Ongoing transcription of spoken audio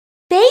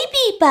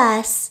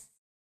BabyBus.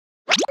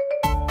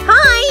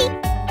 Hi!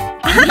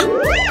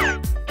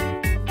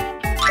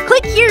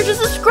 Click here to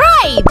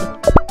subscribe!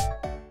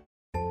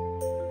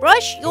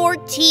 Brush your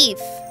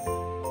teeth.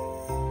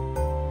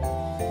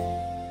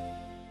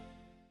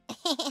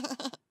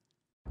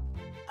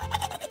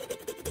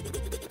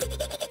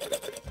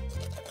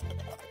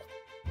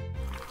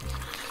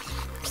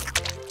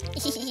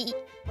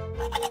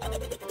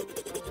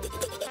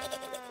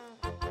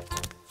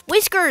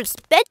 Whiskers,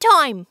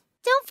 bedtime!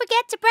 Don't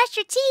forget to brush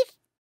your teeth.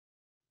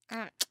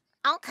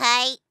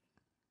 Okay.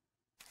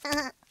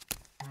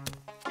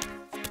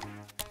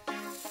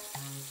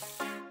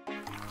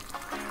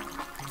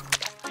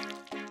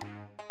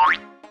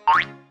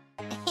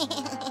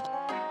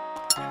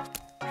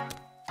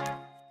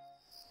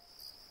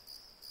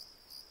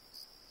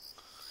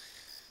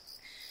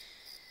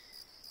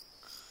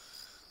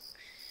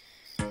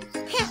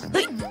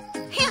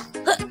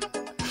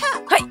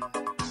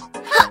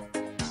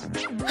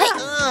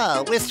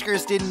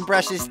 Whiskers didn't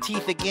brush his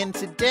teeth again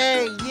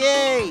today.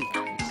 Yay!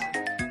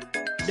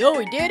 No,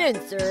 he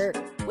didn't, sir.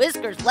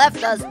 Whiskers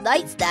left us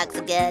night snacks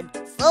again.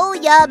 So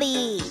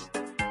yummy!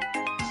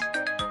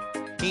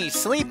 He's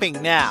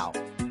sleeping now.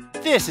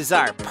 This is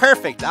our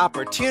perfect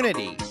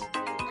opportunity.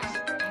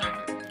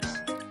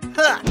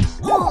 Huh.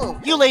 Ooh,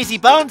 you lazy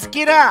bones,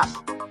 get up!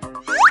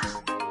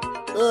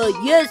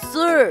 Yes,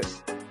 sir.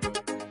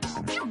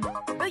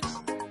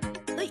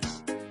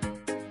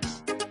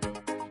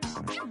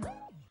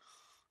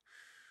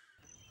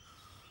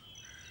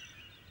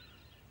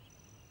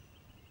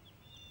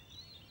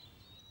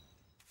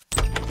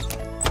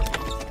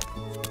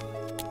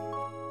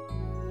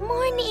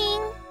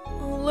 Morning.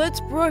 Let's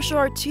brush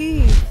our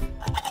teeth.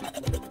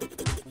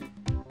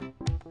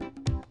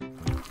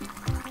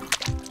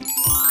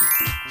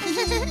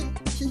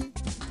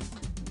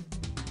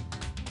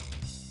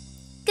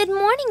 Good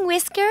morning,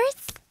 Whiskers.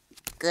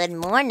 Good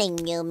morning,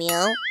 Mew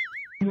Mew.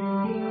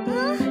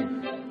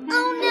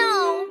 Oh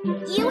no,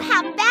 you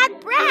have bad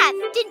breath.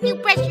 Didn't you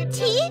brush your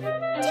teeth?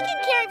 Taking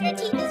care of your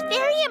teeth is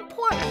very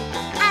important.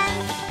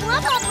 And blah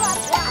blah blah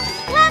blah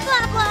blah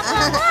blah blah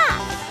blah blah.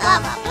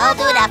 I'll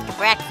do it after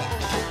breakfast.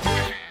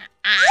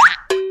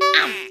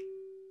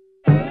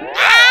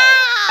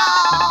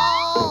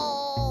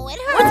 Ow! It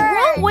hurts. What's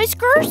wrong,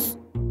 Whiskers?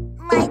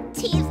 My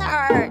teeth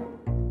hurt.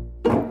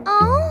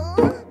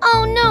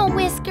 Oh no,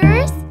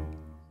 Whiskers.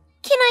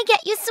 Can I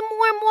get you some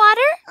warm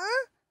water?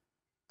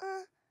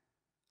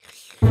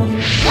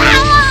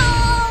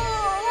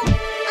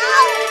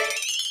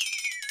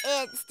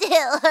 It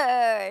still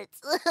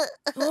hurts.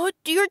 Oh,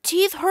 do your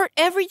teeth hurt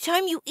every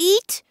time you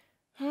eat?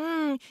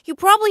 You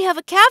probably have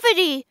a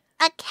cavity.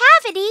 A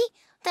cavity?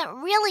 That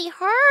really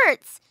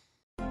hurts.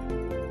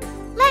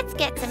 Let's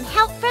get some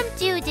help from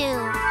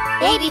Doo-Doo.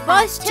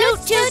 BabyBus, toot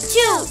toot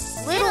toot.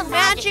 Little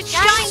magic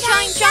shine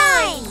shine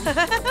shine.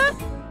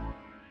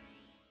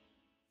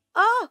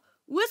 Oh,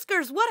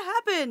 Whiskers, what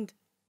happened?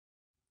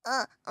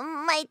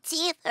 My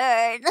teeth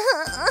hurt.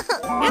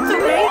 It's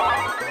okay.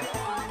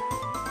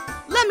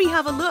 Let me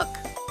have a look.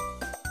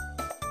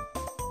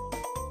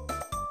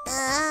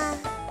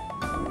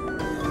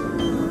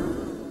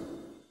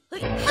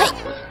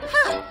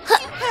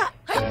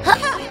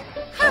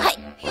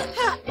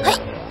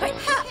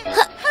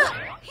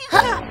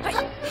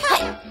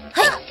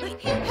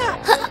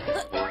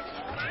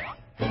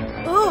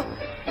 Oh,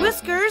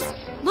 Whiskers,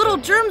 little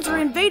germs are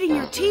invading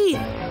your teeth.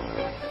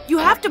 You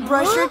have to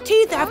brush your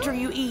teeth after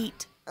you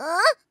eat.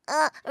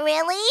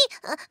 Really?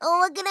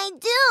 What can I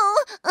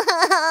do?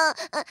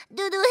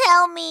 Doo-Doo,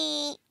 help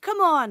me.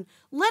 Come on,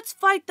 let's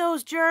fight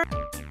those germs.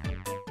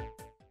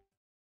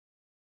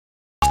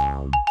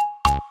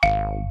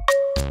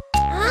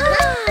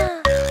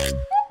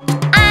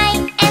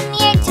 I am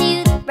your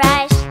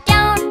toothbrush.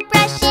 Don't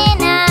brush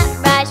in a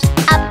rush.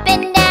 Up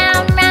and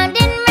down, round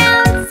and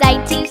round,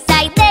 side to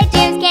side, the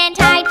germs can't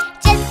hide.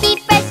 Just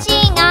keep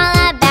brushing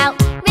all about.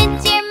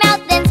 Rinse your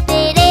mouth and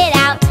spit it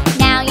out.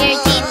 Now your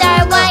teeth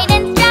are white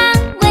and strong.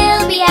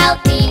 We'll be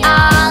healthy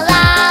all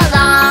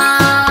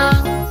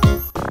along.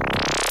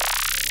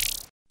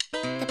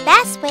 The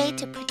best way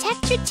to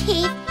protect your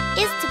teeth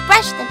is to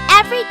brush them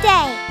every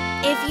day.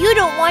 If you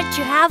don't want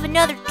to have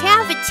another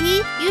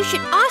cavity, you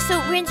should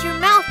also rinse your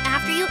mouth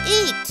after you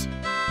eat.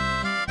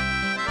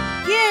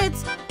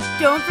 Kids,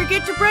 don't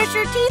forget to brush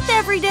your teeth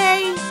every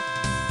day.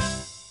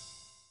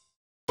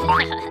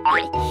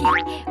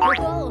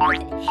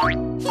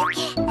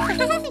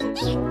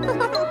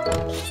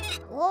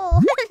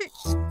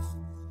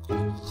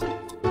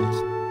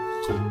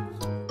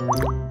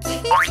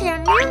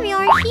 Teacher Mimi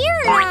are here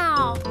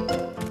now.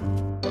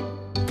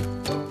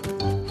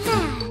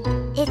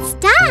 It's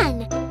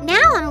done.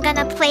 Now I'm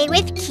gonna play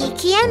with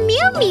Kiki and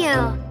Mew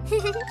Mew.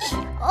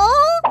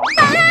 Oh!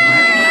 Ah!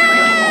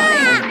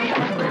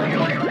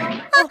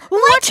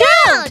 Watch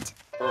out!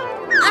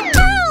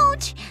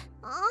 Ouch!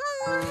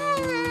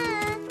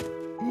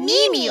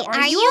 Mimi,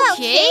 are you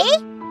okay?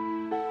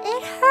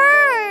 It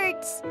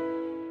hurts.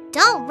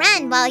 Don't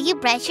run while you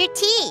brush your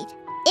teeth.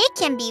 It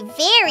can be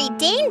very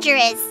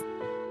dangerous.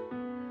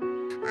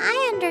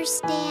 I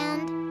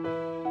understand.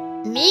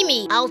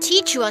 Mimi, I'll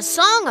teach you a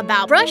song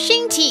about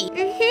brushing teeth.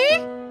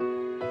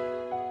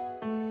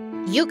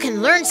 You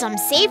can learn some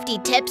safety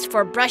tips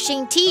for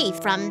brushing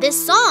teeth from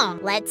this song.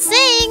 Let's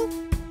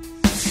sing!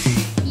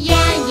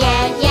 Yeah,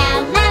 yeah,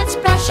 yeah, let's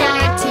brush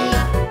our teeth.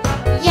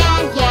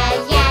 Yeah, yeah,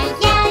 yeah,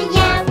 yeah,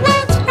 yeah,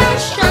 let's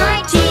brush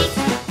our teeth.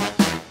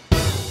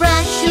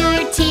 Brush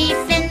your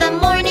teeth in the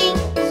morning.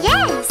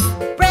 Yes.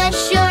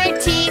 Brush your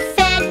teeth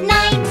at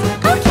night.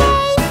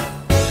 Okay.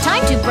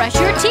 Time to brush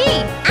your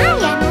teeth. I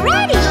am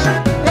ready.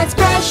 Let's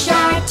brush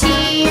our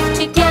teeth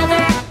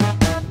together.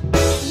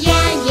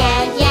 Yeah,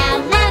 yeah,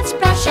 yeah, let's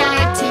brush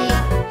our teeth.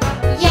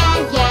 Yeah,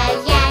 yeah,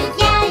 yeah,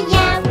 yeah,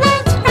 yeah,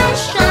 let's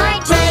brush our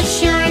teeth.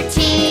 Brush your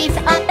teeth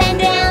up and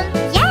down.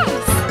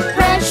 Yes.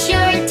 Brush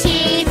your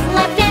teeth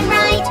left and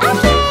right.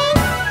 Okay.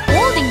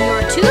 Holding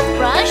your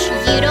toothbrush,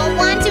 You don't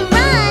want to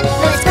run.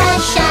 Let's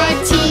brush our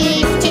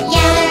teeth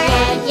together.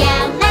 Yeah,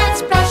 yeah,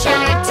 let's brush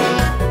our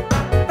teeth.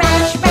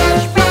 Brush,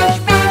 brush, brush,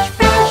 brush,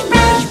 brush,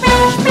 brush,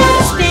 brush,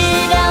 brush.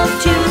 Spit out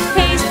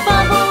toothpaste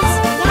bubbles.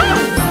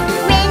 Yes.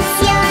 Rinse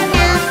your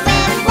mouth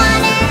with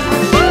water.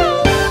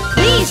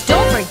 please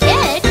don't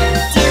forget.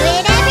 Do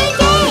it every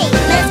day.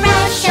 Let's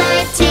brush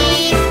our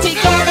teeth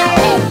together.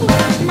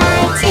 My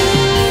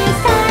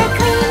teeth are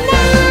clean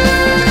now.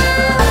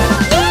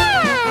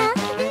 Yeah.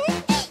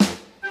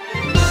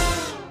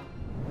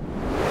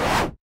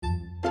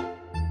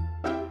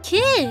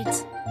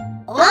 Kids,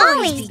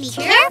 Always be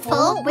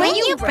careful when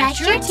you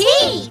brush your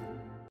teeth.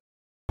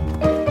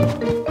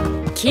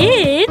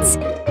 Kids,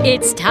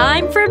 it's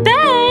time for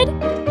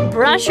bed.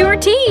 Brush your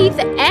teeth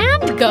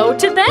and go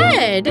to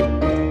bed.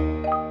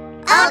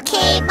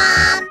 Okay,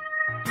 Mom.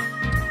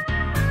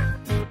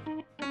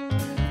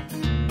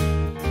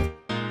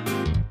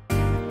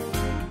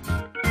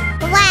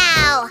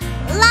 Wow,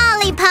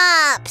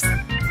 lollipops!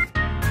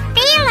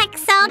 They look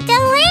so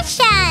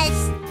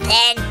delicious.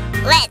 Then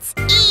let's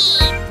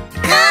eat.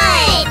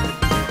 Good.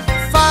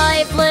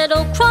 5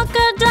 little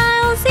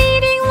crocodiles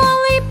eating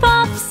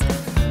lollipops.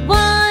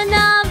 One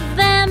of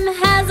them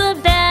has a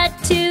bad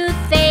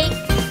toothache.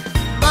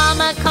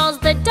 Mama calls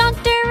the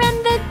doctor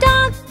and the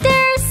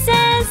doctor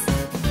says,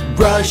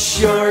 Brush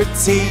your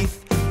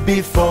teeth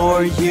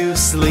before you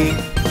sleep.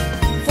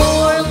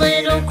 4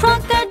 little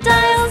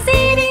crocodiles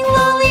eating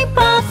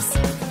lollipops.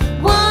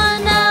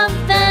 One of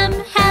them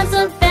has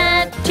a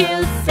bad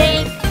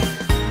toothache.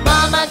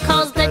 Mama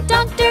calls the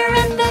doctor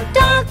and the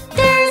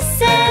doctor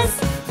says,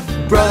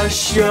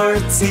 Brush your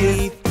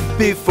teeth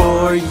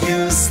before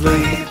you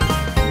sleep.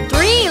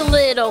 3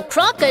 little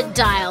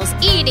crocodiles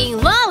eating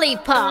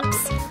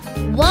lollipops.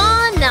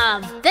 One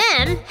of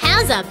them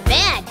has a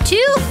bad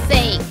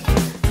toothache.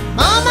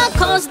 Mama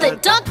calls the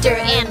doctor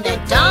and the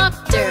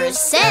doctor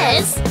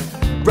says,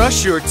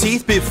 Brush your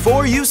teeth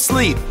before you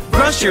sleep.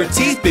 Brush your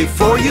teeth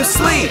before you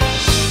sleep.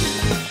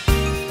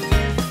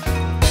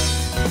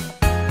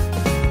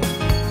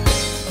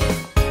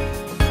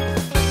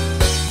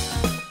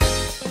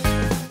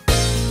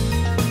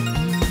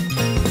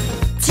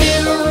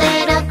 Two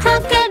little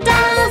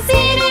crocodiles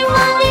eating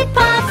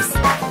lollipops.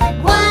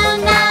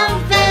 One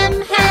of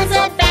them has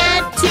a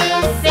bad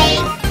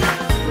toothache.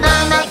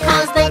 Mama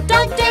calls the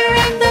doctor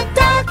and the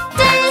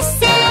doctor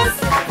says,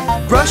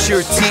 Brush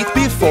your teeth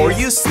before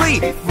you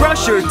sleep.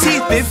 Brush your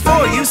teeth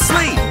before you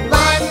sleep.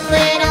 one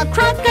little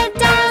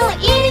crocodile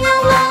eating a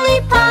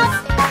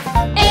lollipop,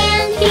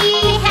 and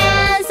he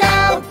has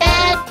a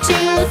bad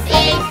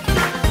toothache.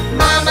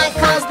 Mama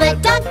calls the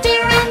doctor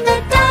and the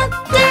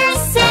doctor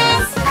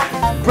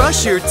says,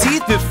 Brush your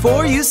teeth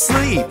before you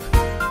sleep.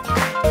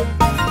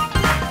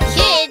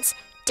 Kids,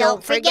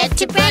 don't forget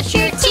to brush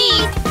your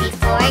teeth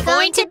before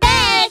going to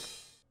bed.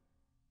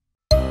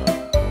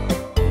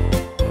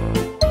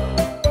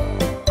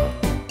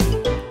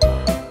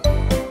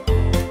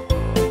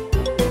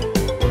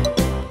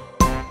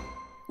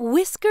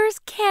 Whiskers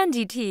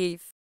candy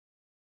teeth.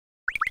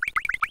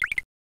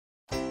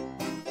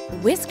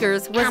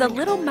 Whiskers was a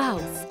little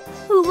mouse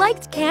who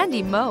liked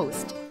candy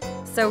most,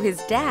 so his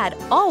dad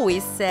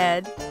always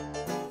said,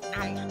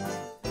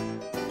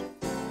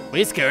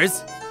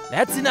 Whiskers,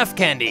 that's enough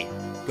candy.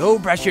 Go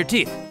brush your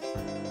teeth.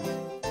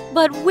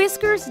 But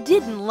Whiskers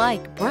didn't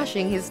like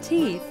brushing his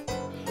teeth.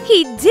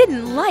 He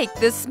didn't like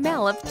the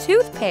smell of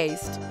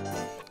toothpaste.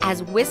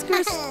 As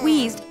Whiskers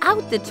squeezed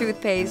out the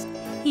toothpaste,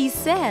 he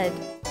said,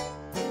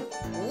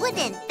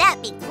 Wouldn't that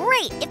be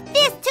great if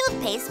this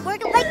toothpaste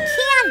worked like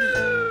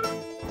candy?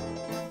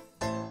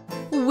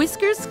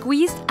 Whiskers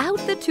squeezed out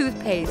the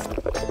toothpaste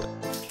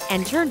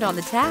and turned on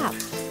the tap.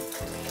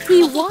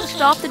 He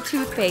washed off the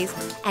toothpaste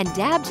and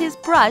dabbed his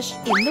brush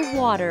in the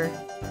water.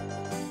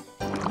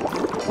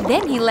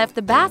 Then he left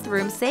the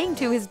bathroom saying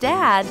to his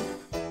dad,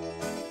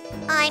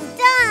 I'm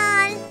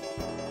done.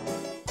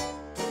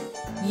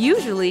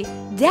 Usually,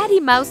 Daddy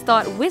Mouse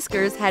thought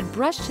Whiskers had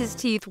brushed his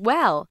teeth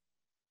well.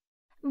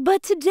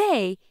 But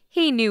today,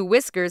 he knew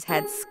Whiskers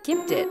had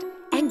skipped it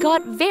and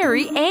got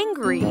very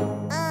angry.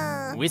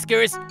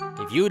 Whiskers,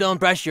 if you don't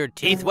brush your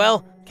teeth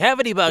well,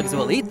 cavity bugs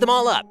will eat them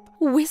all up.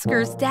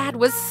 Whiskers' dad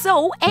was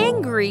so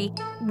angry.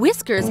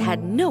 Whiskers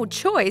had no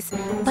choice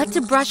but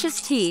to brush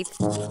his teeth.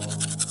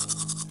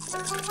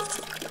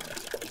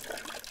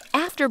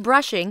 After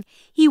brushing,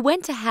 he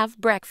went to have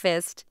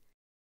breakfast.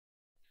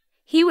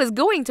 He was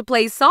going to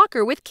play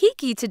soccer with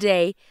Kiki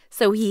today,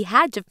 so he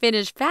had to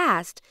finish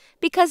fast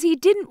because he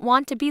didn't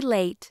want to be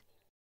late.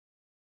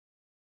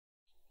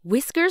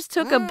 Whiskers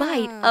took a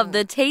bite of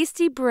the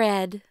tasty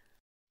bread.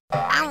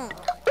 Ow!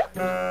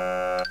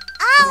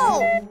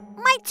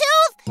 My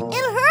tooth!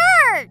 It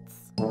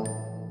hurts!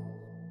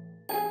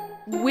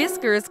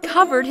 Whiskers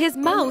covered his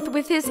mouth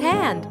with his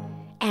hand,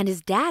 and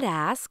his dad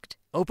asked,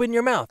 Open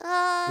your mouth.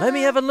 Let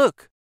me have a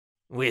look.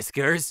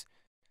 Whiskers,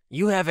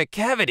 you have a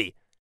cavity.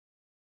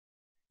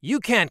 You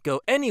can't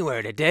go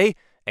anywhere today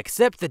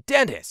except the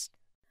dentist.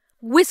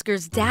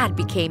 Whiskers' dad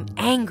became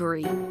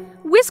angry.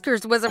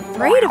 Whiskers was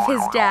afraid of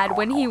his dad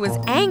when he was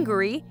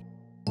angry.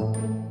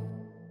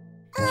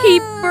 He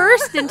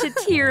burst into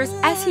tears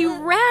as he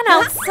ran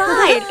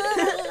outside.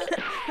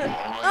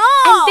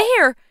 And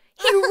there,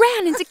 he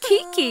ran into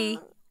Kiki.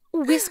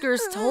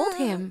 Whiskers told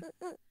him,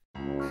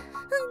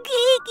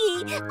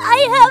 Kiki, I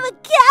have a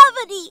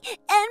cavity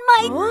and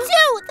my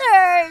tooth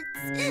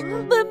hurts.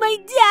 But my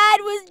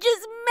dad was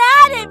just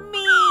mad at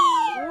me.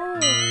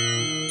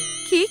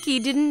 Kiki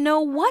didn't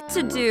know what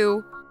to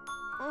do.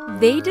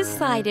 They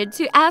decided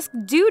to ask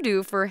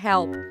Dudu for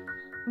help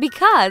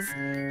because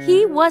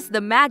he was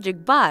the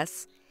magic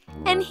bus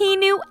and he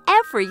knew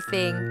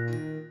everything.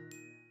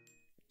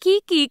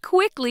 Kiki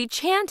quickly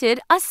chanted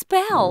a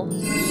spell.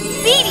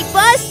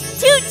 BabyBus,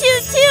 toot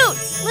toot toot!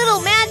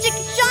 Little magic,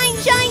 shine,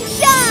 shine,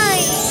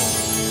 shine!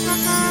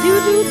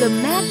 Dudu the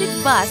magic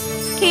bus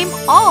came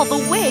all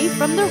the way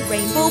from the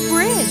Rainbow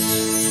Bridge.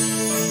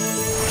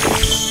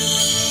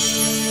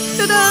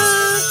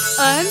 Ta-da!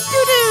 I'm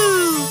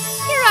Dudu!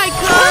 Here I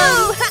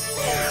come!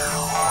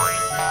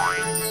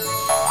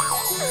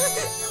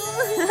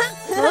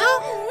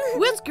 Huh?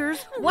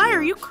 Whiskers, why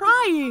are you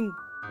crying?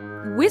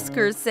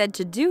 Whiskers said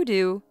to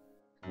Dudu,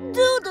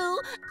 Dudu,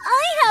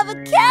 I have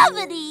a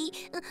cavity.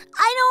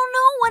 I don't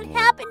know what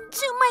happened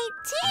to my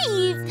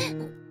teeth.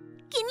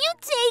 Can you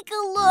take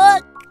a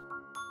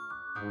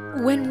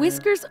look? When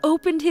Whiskers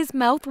opened his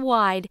mouth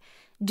wide,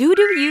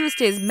 Dudu used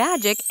his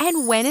magic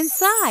and went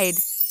inside.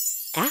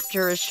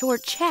 After a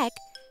short check,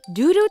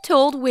 Dudu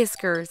told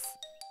Whiskers,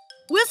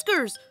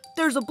 Whiskers,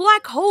 there's a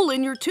black hole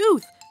in your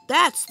tooth.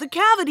 That's the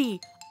cavity.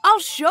 I'll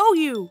show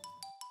you.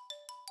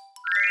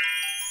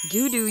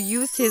 Dudu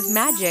used his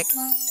magic.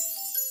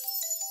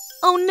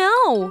 Oh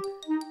no!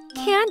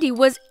 Candy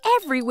was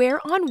everywhere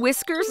on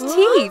Whiskers'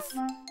 teeth.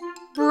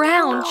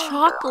 Brown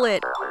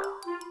chocolate.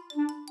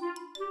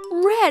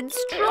 Red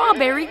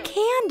strawberry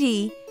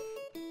candy.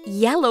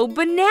 Yellow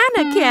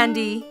banana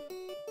candy.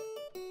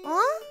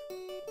 Huh?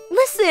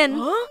 Listen!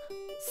 Huh?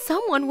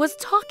 Someone was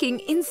talking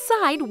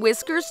inside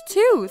Whiskers'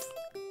 tooth.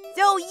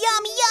 So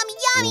yummy, yummy,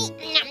 yummy.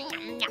 Nom,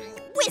 nom, nom.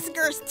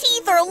 Whiskers'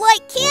 teeth are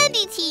like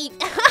candy teeth.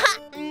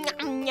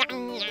 Nom,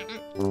 nom,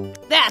 nom.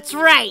 That's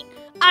right.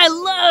 I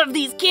love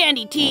these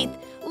candy teeth.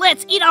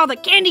 Let's eat all the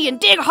candy and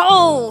dig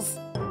holes.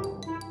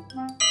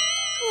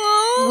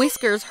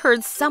 Whiskers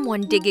heard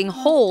someone digging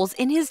holes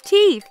in his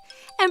teeth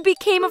and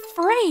became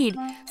afraid,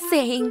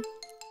 saying,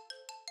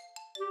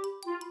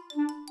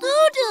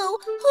 Dudu,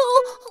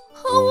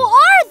 who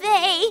are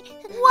they?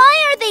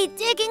 Why are they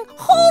digging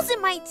holes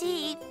in my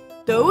teeth?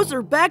 Those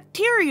are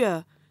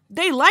bacteria.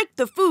 They like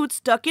the food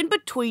stuck in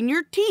between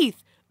your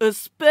teeth,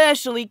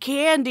 especially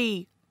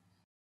candy.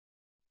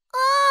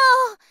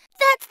 Oh,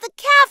 that's the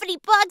cavity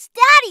bugs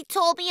Daddy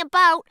told me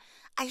about.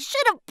 I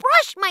should have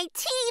brushed my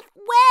teeth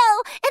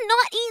well and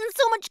not eaten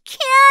so much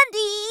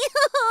candy.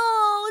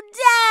 Oh,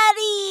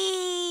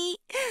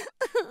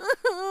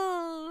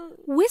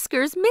 Daddy!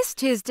 Whiskers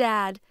missed his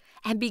dad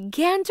and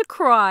began to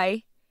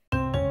cry.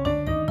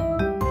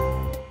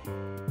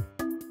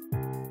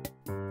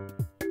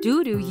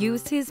 Dudu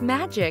used his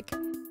magic,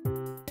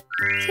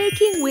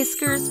 taking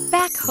Whiskers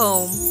back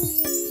home.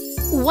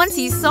 Once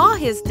he saw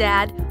his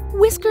dad,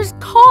 Whiskers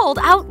called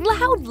out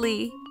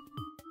loudly.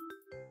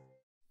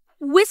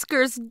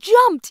 Whiskers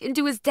jumped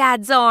into his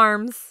dad's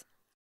arms.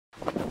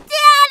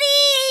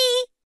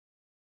 Daddy!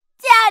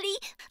 Daddy,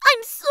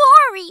 I'm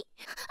sorry.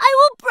 I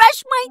will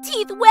brush my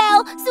teeth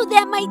well so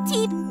that my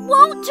teeth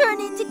won't turn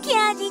into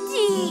candy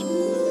teeth.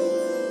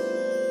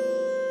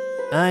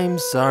 I'm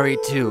sorry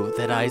too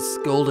that I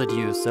scolded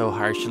you so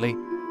harshly.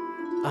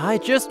 I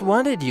just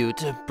wanted you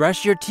to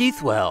brush your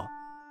teeth well.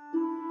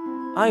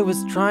 I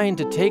was trying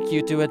to take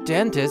you to a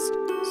dentist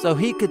so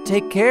he could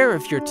take care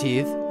of your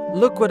teeth.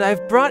 Look what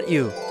I've brought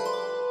you.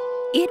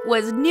 It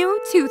was new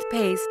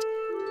toothpaste.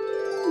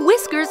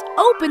 Whiskers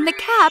opened the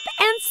cap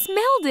and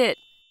smelled it.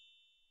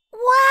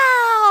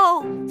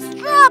 Wow!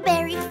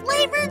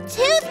 Strawberry-flavored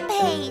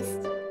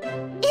toothpaste!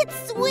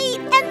 It's sweet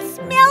and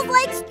smells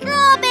like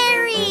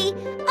strawberry!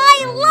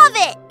 I love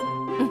it!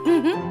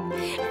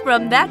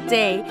 From that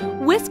day,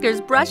 Whiskers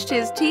brushed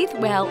his teeth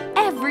well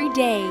every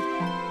day.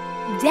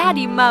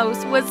 Daddy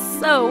Mouse was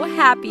so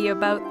happy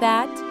about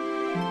that.